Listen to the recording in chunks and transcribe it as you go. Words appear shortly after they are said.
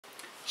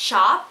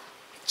shop,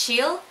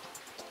 chill,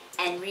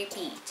 and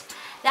repeat.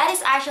 That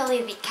is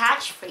actually the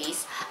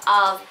catchphrase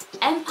of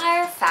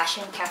Empire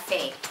Fashion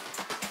Cafe.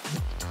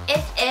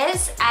 It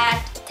is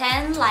at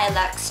 10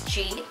 Lilac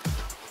Street,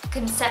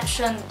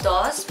 Concepcion 2,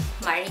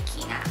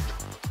 Marikina.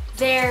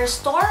 Their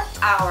store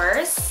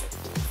hours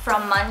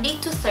from Monday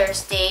to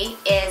Thursday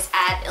is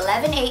at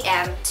 11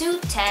 a.m. to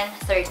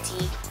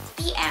 10:30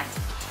 p.m.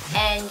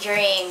 And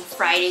during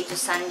Friday to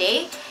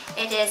Sunday,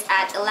 it is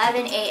at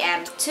 11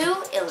 a.m. to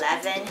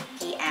 11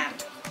 p.m.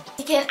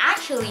 You can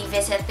actually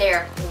visit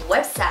their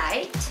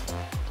website,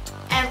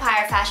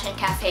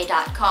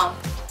 empirefashioncafe.com,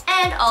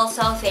 and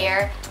also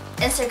their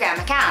Instagram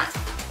account,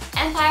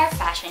 Empire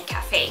Fashion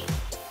Cafe.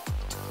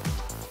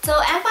 So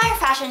Empire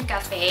Fashion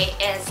Cafe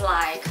is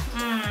like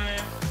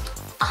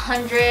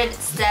 100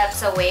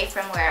 steps away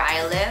from where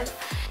I live.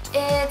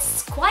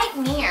 It's quite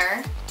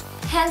near,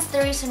 hence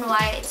the reason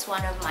why it's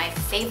one of my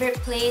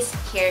favorite places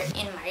here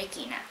in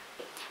Marikina.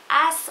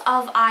 As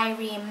of I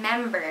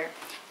remember,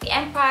 the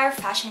Empire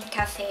Fashion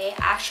Cafe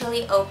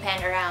actually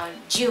opened around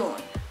June.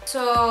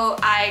 So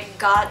I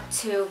got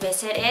to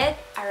visit it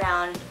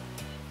around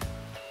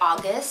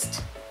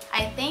August,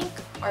 I think,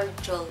 or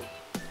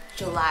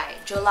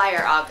July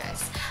or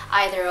August,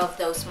 either of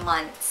those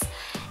months.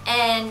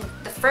 And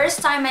the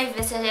first time I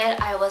visited,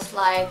 I was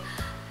like,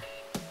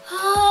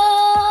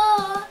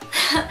 oh.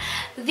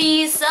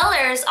 The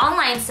sellers,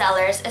 online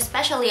sellers,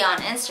 especially on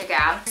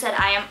Instagram, that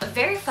I am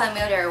very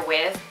familiar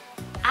with,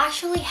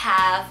 actually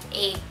have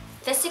a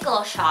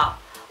physical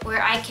shop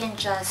where I can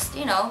just,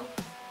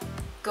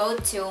 go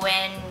to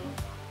and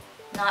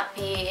not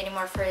pay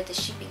anymore for the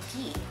shipping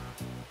fee.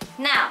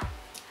 Now,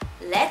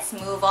 let's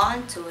move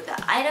on to the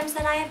items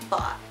that I have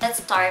bought.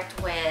 Let's start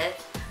with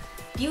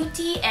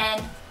Beauty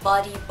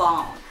Body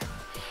Balm.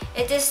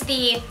 It is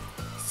the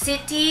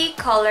City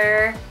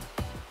Color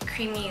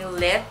Creamy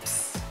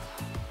Lips,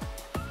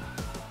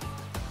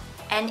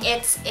 and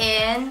it's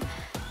in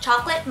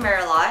Chocolate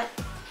Merlot.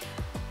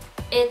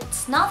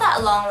 It's not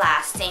that long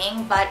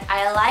lasting, but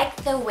I like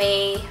the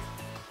way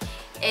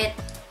it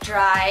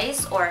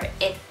dries or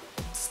it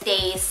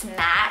stays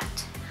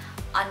matte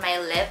on my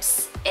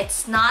lips.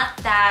 It's not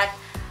that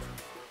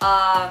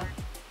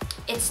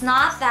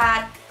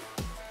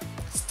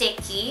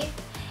sticky.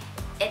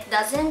 It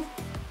doesn't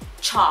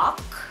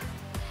chalk.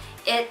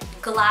 It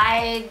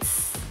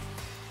glides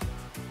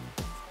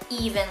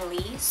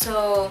evenly.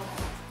 So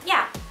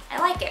yeah, I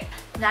like it.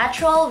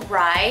 Natural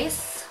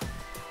rice,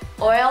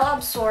 oil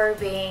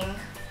absorbing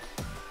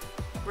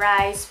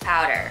rice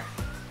powder.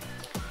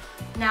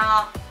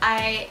 Now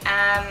I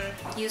am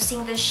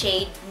using the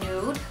shade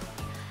Nude,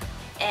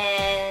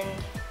 and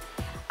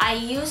I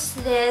use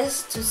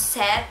this to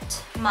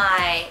set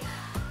my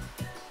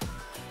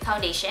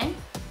foundation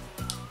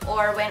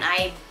or when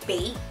I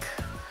bake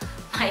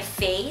my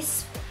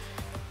face.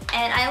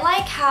 And I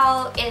like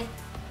how it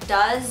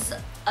does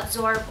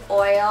absorb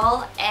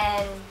oil,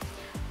 and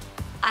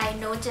I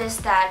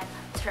noticed that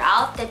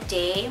throughout the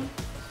day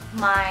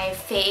my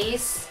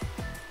face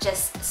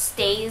just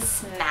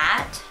stays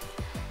matte,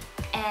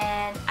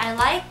 and I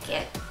like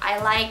it. I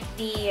like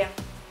the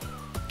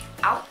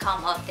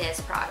outcome of this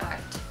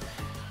product.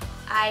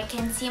 I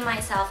can see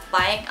myself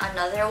buying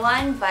another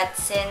one, but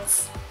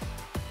since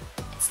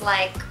it's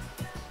like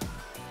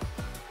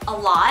a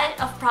lot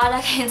of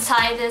product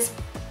inside this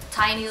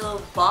tiny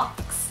little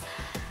box,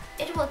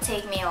 it will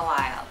take me a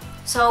while.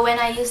 So when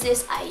I use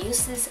this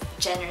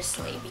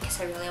generously because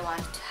I really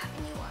wanted to have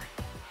a new one.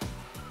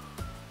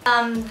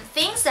 The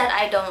things that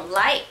I don't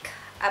like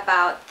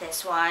about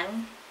this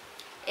one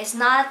is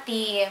not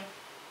the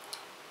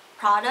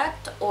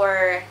product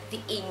or the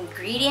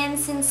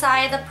ingredients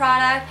inside the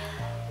product,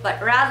 but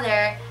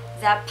rather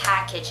the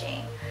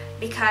packaging,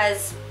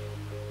 because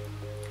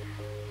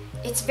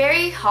it's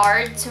very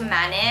hard to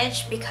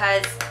manage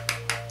because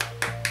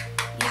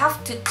you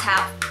have to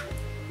tap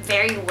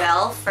very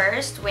well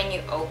first when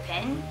you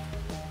open,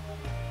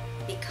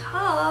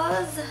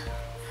 because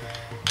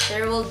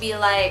there will be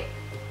like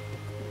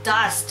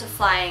dust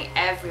flying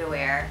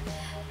everywhere.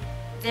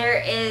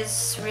 There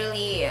is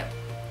really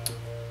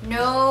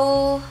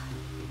no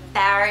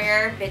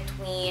barrier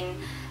between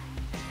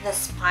the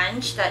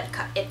sponge that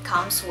it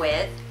comes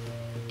with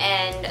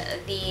and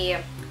the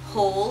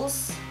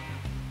holes,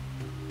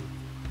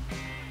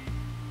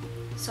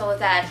 so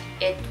that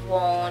it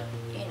won't,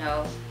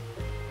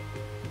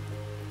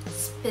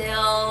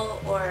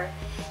 spill, or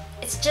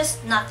it's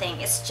just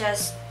nothing. It's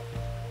just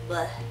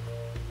bleh.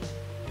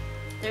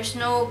 There's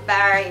no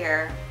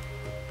barrier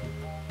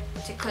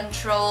to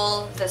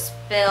control the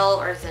spill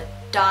or the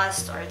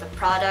dust or the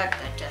product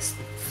that just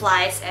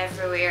flies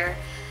everywhere.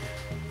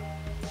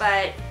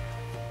 But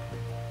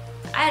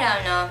I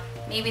don't know,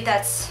 maybe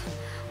that's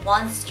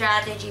one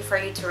strategy for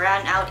you to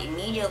run out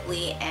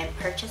immediately and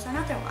purchase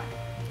another one.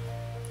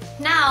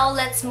 Now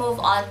let's move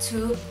on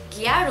to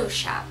Gyaru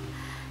Shoppe.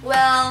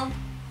 Well,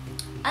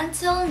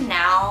 until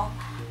now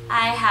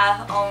I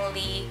have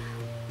only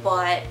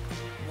bought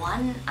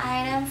one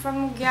item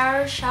from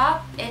Gyaru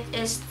Shoppe. It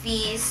is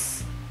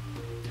these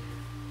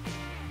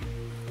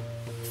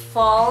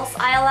false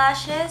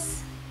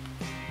eyelashes.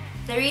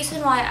 The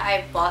reason why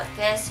I bought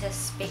this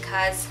is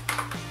because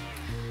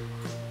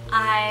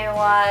I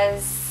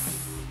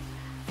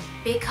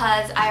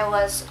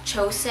was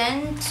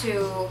chosen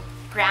to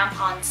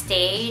ramp on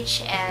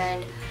stage,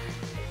 and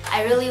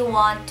I really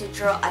want to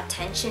draw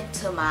attention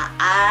to my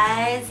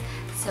eyes,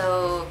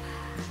 so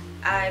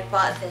I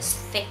bought these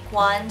thick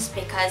ones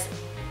because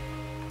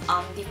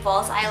the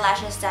false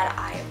eyelashes that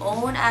I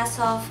own as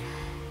of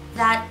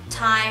that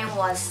time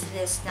was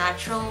these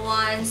natural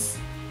ones.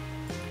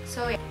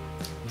 So yeah,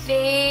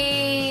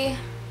 they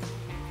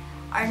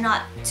are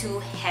not too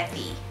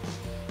heavy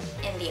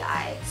in the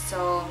eye,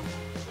 so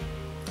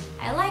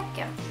I like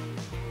them.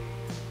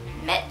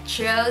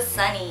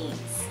 MetroSunnies.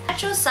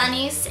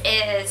 MetroSunnies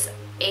is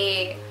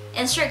a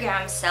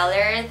Instagram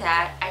seller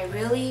that I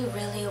really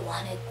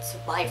wanted to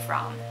buy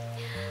from.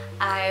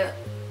 I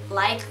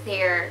like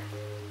their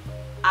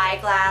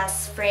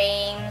eyeglass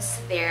frames,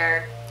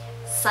 their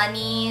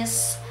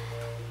sunnies,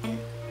 and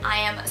I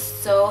am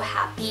so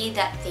happy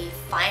that they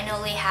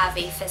finally have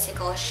a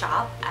physical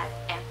shop at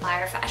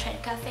Empire Fashion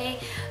Cafe,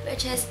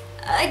 which is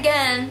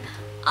again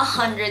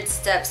 100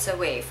 steps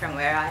away from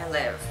where I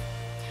live.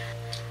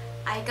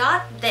 I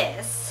got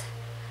this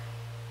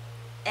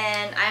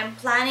and I'm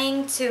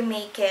planning to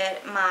make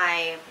it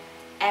my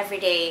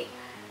everyday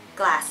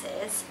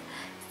glasses.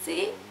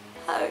 See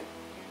how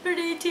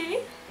pretty?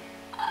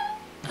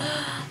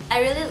 I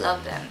really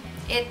love them.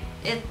 It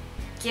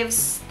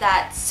gives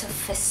that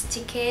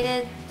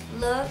sophisticated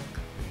look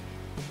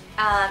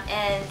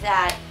and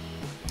that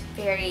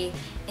very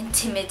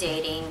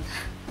intimidating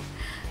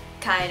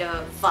kind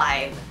of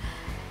vibe.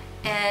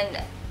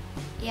 And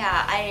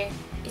yeah,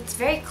 it's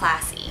very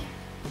classy.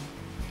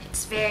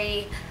 It's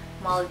very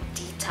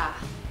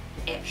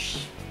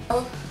Maldita-ish.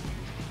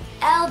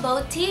 Elle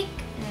Boutique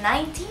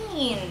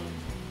 19.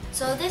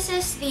 So this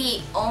is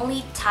the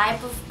only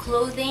type of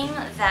clothing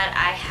that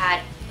I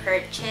had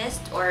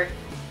purchased or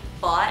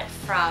bought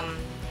from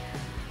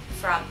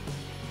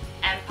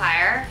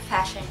Empire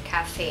Fashion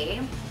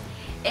Cafe.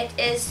 It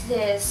is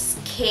this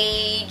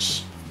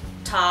cage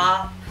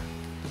top.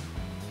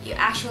 You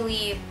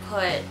actually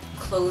put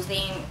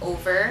clothing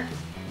over.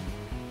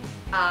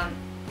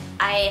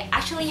 I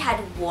actually had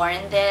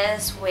worn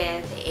this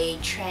with a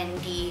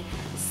trendy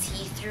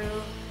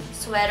see-through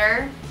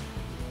sweater,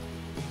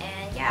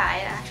 and yeah, I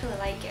actually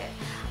like it.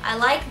 I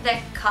like the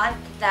cut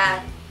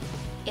that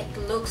it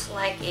looks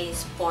like a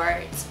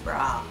sports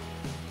bra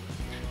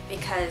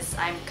because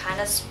I'm kind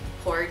of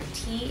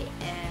sporty,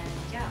 and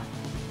yeah.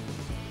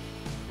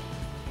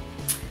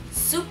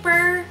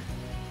 Sooper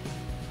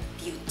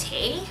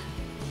Beaute.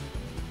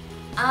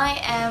 I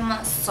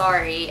am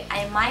sorry,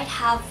 I might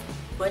have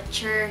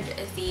butchered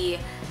the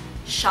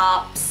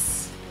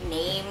shop's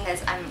name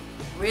because I'm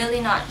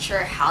really not sure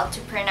how to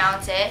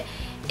pronounce it.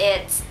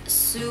 It's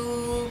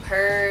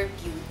Sooper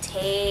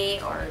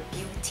Beaute or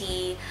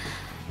Beauty.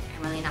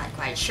 I'm really not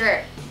quite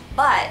sure,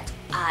 but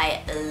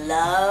I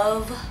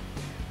love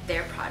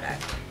their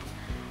product.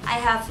 I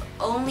have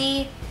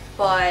only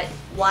bought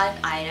one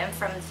item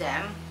from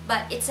them,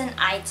 but it's an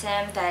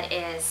item that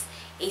is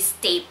a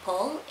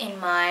staple in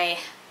my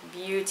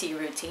beauty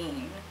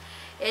routine.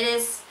 It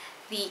is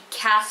the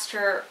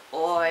Castor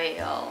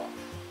Oil.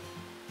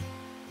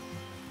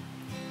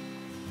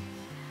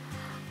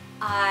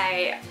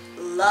 I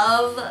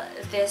love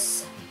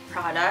this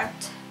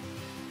product.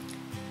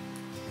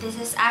 This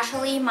is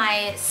actually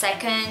my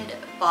second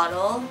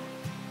bottle,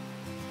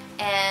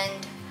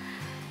 and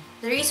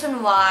the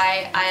reason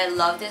why I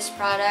love this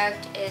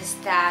product is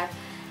that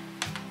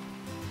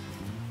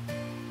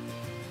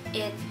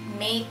it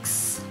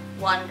makes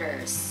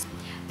wonders.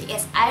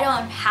 Because I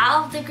don't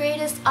have the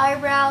greatest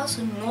eyebrows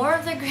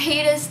nor the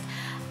greatest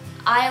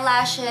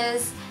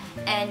eyelashes,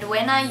 and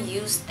when I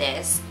used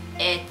this,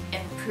 it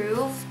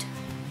improved,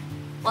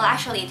 well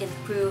actually it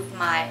improved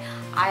my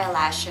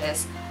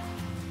eyelashes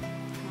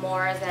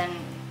more than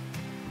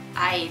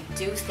I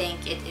do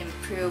think it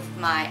improved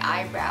my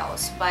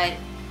eyebrows. But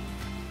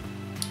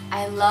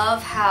I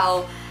love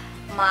how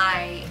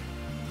my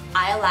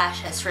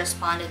eyelashes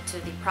responded to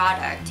the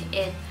product.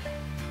 It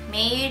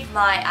made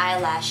my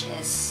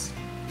eyelashes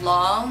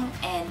long,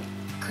 and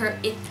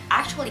it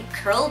actually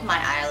curled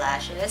my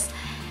eyelashes,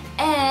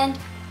 and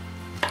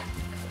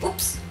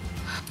oops,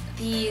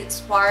 the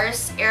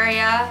sparse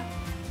area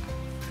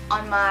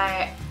on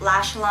my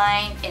lash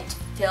line,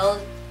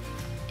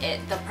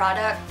 the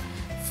product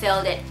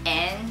filled it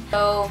in.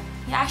 So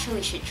you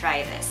actually should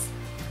try this.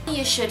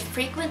 You should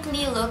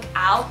frequently look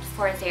out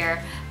for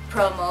their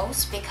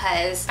promos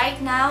because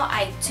right now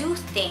I do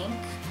think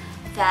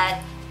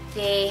that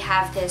they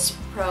have this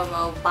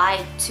promo,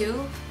 buy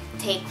two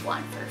take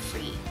one for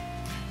free.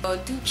 So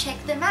do check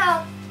them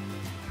out.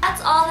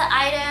 That's all the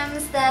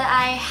items that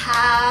I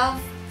have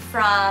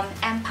from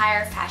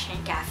Empire Fashion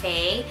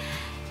Cafe.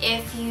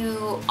 If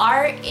you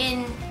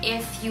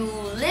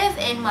live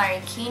in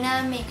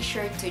Marikina, make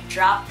sure to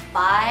drop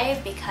by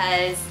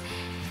because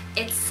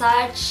it's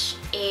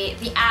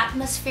the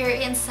atmosphere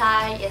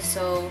inside is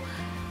so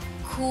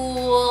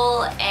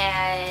cool,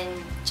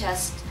 and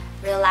just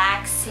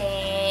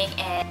relaxing,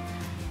 and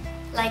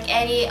like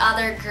any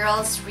other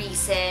girl's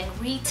reason,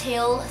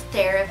 retail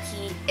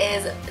therapy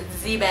is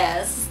the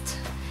best.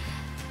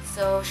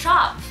 So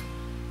shop,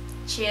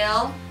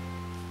 chill,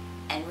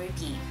 and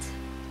repeat.